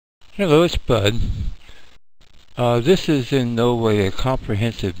Hello, it's Bud. This is in no way a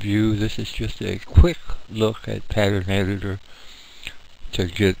comprehensive view. This is just a quick look at Pattern Editor to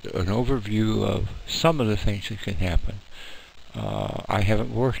get an overview of some of the things that can happen. I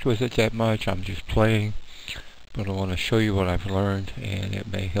haven't worked with it that much. I'm just playing, but I want to show you what I've learned, and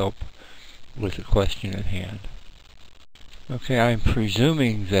it may help with the question at hand. Okay, I'm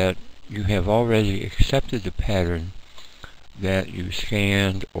presuming that you have already accepted the pattern that you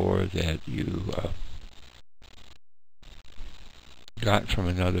scanned or that you got from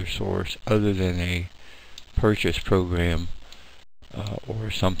another source other than a purchase program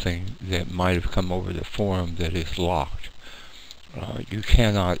or something that might have come over the forum that is locked. You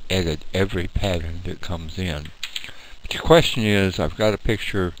cannot edit every pattern that comes in. But the question is, I've got a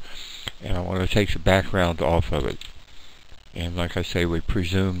picture and I want to take the background off of it. And like I say, we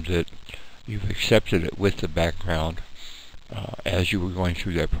presume that you've accepted it with the background. As you were going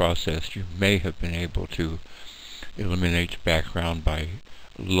through that process, you may have been able to eliminate the background by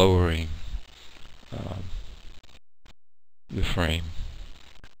lowering the frame.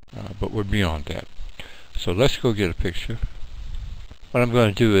 But we're beyond that. So let's go get a picture. What I'm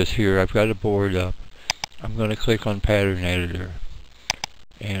going to do is here, I've got a board up. I'm going to click on Pattern Editor.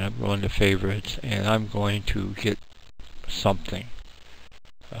 And I'm going to Favorites. And I'm going to get something.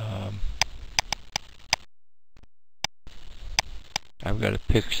 I've got to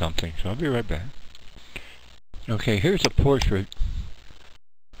pick something, so I'll be right back. Okay, here's a portrait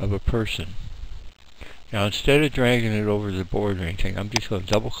of a person. Now instead of dragging it over the board or anything, I'm just going to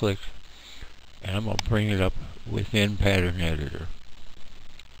double click and I'm going to bring it up within Pattern Editor.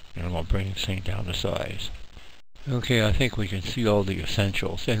 And I'm going to bring this thing down to size. Okay, I think we can see all the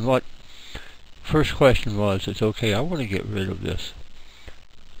essentials. And what first question was, is okay, I want to get rid of this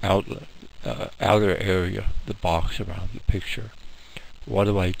outer area, the box around the picture. What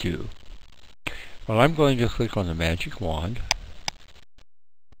do I do? Well, I'm going to click on the magic wand,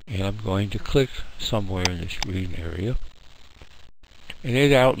 and I'm going to click somewhere in this green area, and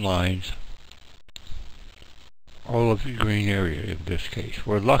it outlines all of the green area in this case.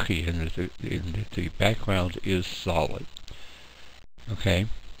 We're lucky in that the background is solid. Okay,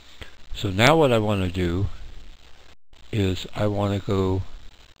 so now what I want to do is I want to go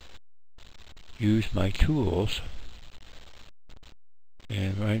use my tools.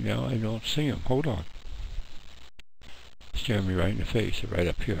 And right now I don't see them. Hold on. Staring me right in the face. They're right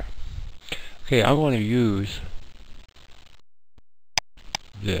up here. Okay, I want to use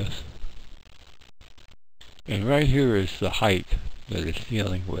this. And right here is the height that it's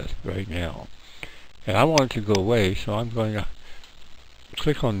dealing with right now. And I want it to go away, so I'm going to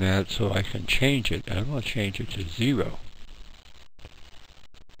click on that so I can change it. And I'm going to change it to 0.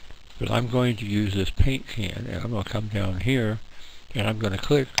 But I'm going to use this paint can, and I'm going to come down here. And I'm going to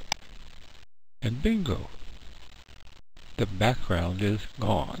click, and bingo, the background is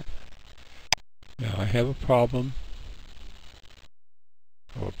gone. Now I have a problem,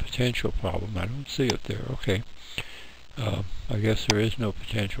 or a potential problem. I don't see it there. Okay, I guess there is no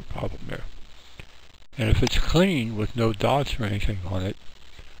potential problem there. And if it's clean with no dots or anything on it,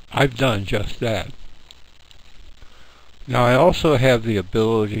 I've done just that. Now I also have the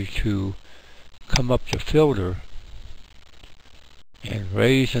ability to come up to Filter and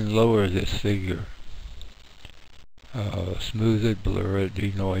raise and lower this figure. Smooth it, blur it,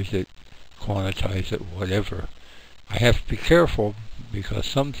 denoise it, quantize it, whatever. I have to be careful because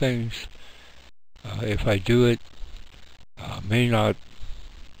some things, if I do it, may not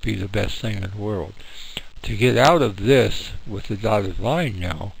be the best thing in the world. To get out of this with the dotted line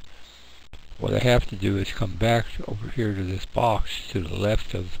now, what I have to do is come back over here to this box to the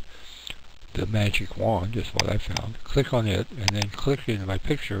left of the magic wand, is what I found. Click on it, and then click into my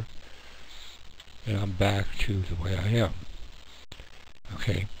picture, and I'm back to the way I am.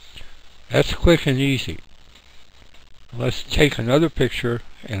 Okay, that's quick and easy. Let's take another picture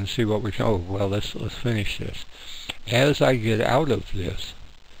and see what we can. Oh, well, let's finish this. As I get out of this,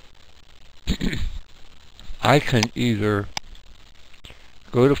 I can either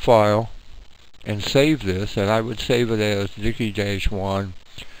go to File and save this, and I would save it as Dicky-1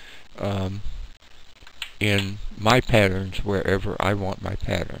 in my patterns wherever I want my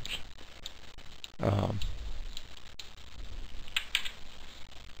patterns.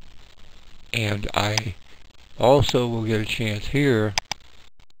 And I also will get a chance here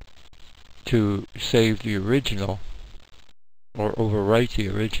to save the original or overwrite the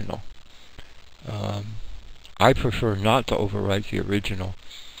original. I prefer not to overwrite the original.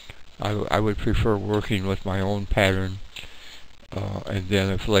 I would prefer working with my own pattern. And then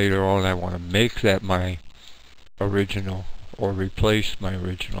if later on I want to make that my original or replace my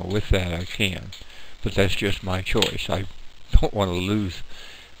original with that, I can. But that's just my choice. I don't want to lose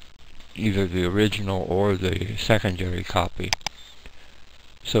either the original or the secondary copy.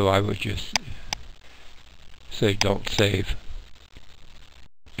 So I would just say don't save,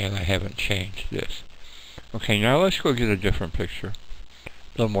 and I haven't changed this. Okay, now let's go get a different picture. A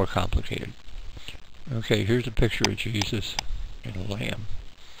little more complicated. Okay, here's a picture of Jesus and a lamb.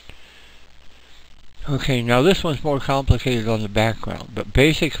 Okay, now this one's more complicated on the background, but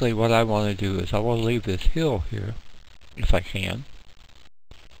basically what I want to do is I want to leave this hill here, if I can,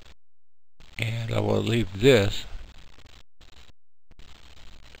 and I want to leave this,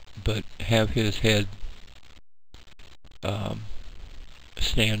 but have his head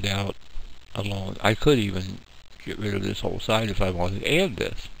stand out along. I could even get rid of this whole side if I wanted, and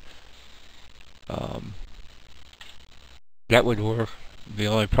this. That would work. The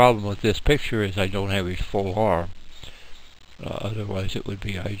only problem with this picture is I don't have his full arm. Otherwise it would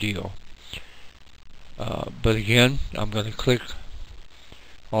be ideal. But again, I'm going to click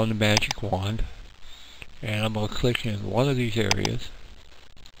on the magic wand, and I'm going to click in one of these areas.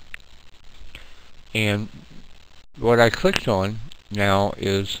 And what I clicked on now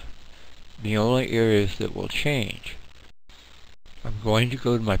is the only areas that will change. I'm going to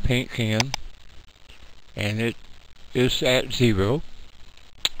go to my paint can, and it is at 0.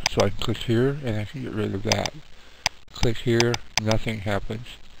 So I can click here, and I can get rid of that. Click here, nothing happens.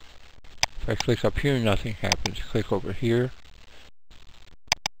 If I click up here, nothing happens. Click over here,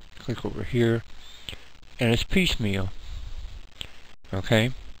 and it's piecemeal.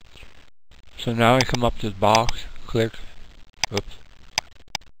 Okay? So now I come up to the box, click, oops,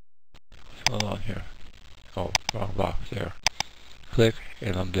 hold on here. Oh, wrong box there. Click,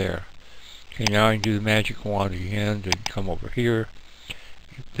 and I'm there. Okay, now I can do the magic wand again, and come over here.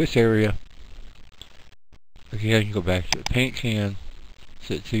 This area, again, go back to the paint can, it's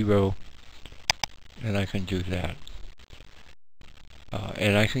at 0, and I can do that.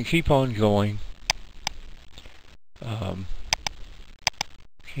 And I can keep on going.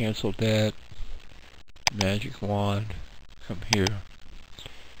 Cancel that, magic wand, come here,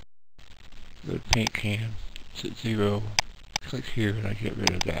 go to paint can, it's at 0, click here, and I get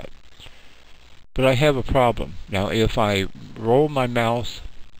rid of that. But I have a problem. Now if I roll my mouse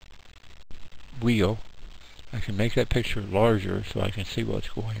wheel, I can make that picture larger so I can see what's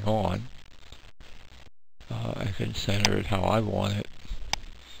going on. I can center it how I want it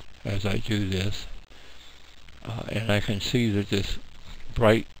as I do this. And I can see that this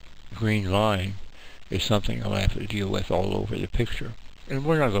bright green line is something I'm going to have to deal with all over the picture. And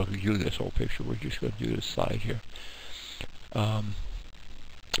we're not going to do this whole picture, we're just going to do this side here.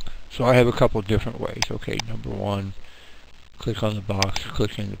 So I have a couple different ways. Okay, number one, click on the box,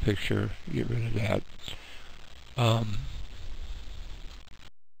 click in the picture, get rid of that.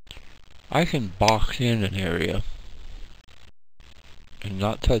 I can box in an area and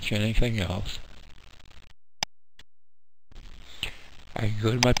not touch anything else. I can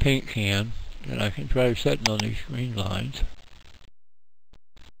go to my paint can, and I can try setting on these green lines.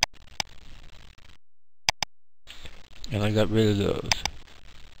 And I got rid of those.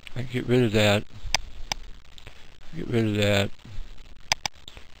 I get rid of that. Get rid of that.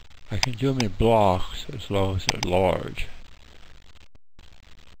 I can do them in blocks as long as they're large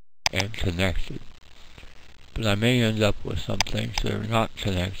and connected. But I may end up with some things that are not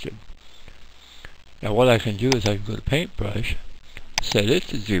connected. Now what I can do is I can go to paintbrush, set it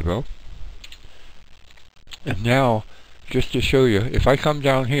to 0, and now just to show you, if I come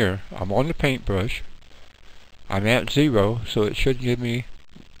down here, I'm on the paintbrush, I'm at 0, so it should give me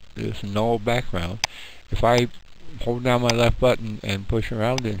this null background. If I hold down my left button and push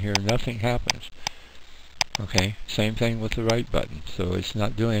around in here, nothing happens. Okay, same thing with the right button, so it's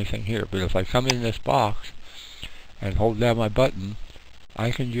not doing anything here. But if I come in this box and hold down my button,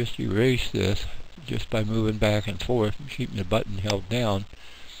 I can just erase this just by moving back and forth and keeping the button held down,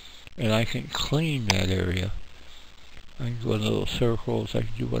 and I can clean that area. I can go in little circles, I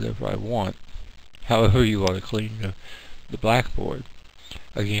can do whatever I want, however you want to clean the blackboard.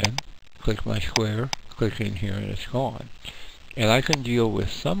 Again, click my square, click in here, and it's gone. And I can deal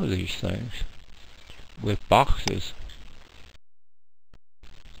with some of these things with boxes.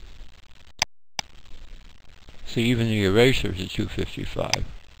 See, even the eraser's at 255.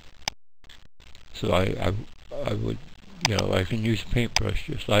 So I would, you know, I can use a paintbrush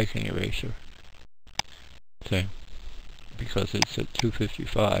just like an eraser. See? Because it's at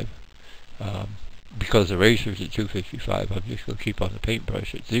 255. Because the eraser's at 255, I'm just going to keep on the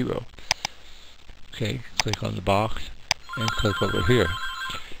paintbrush at 0. Okay, click on the box and click over here.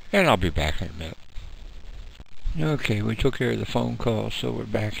 And I'll be back in a minute. Okay, we took care of the phone call, so we're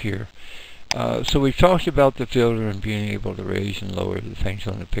back here. So we've talked about the filter and being able to raise and lower the things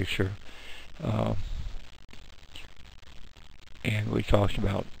on the picture. And we talked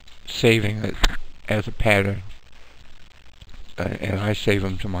about saving it as a pattern. And I save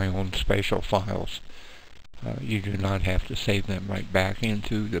them to my own special files. You do not have to save them right back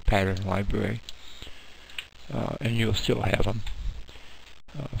into the pattern library. And you'll still have them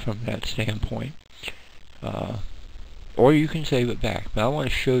from that standpoint. Or you can save it back. But I want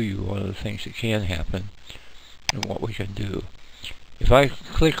to show you one of the things that can happen and what we can do. If I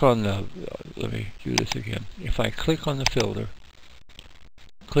click on the, let me do this again. If I click on the filter,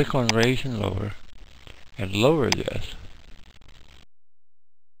 click on raise and lower this,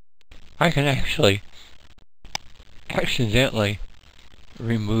 I can actually accidentally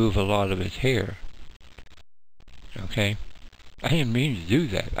remove a lot of his hair. Okay? I didn't mean to do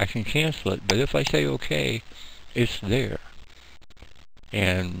that. I can cancel it, but if I say okay, it's there.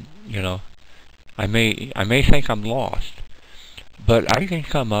 And, you know, I may think I'm lost, but I can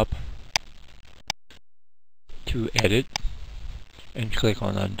come up to edit and click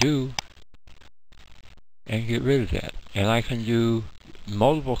on undo and get rid of that. And I can do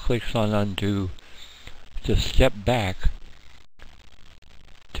multiple clicks on undo to step back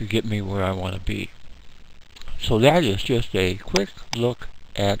to get me where I want to be. So that is just a quick look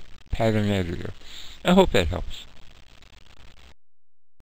at Pattern Editor. I hope that helps.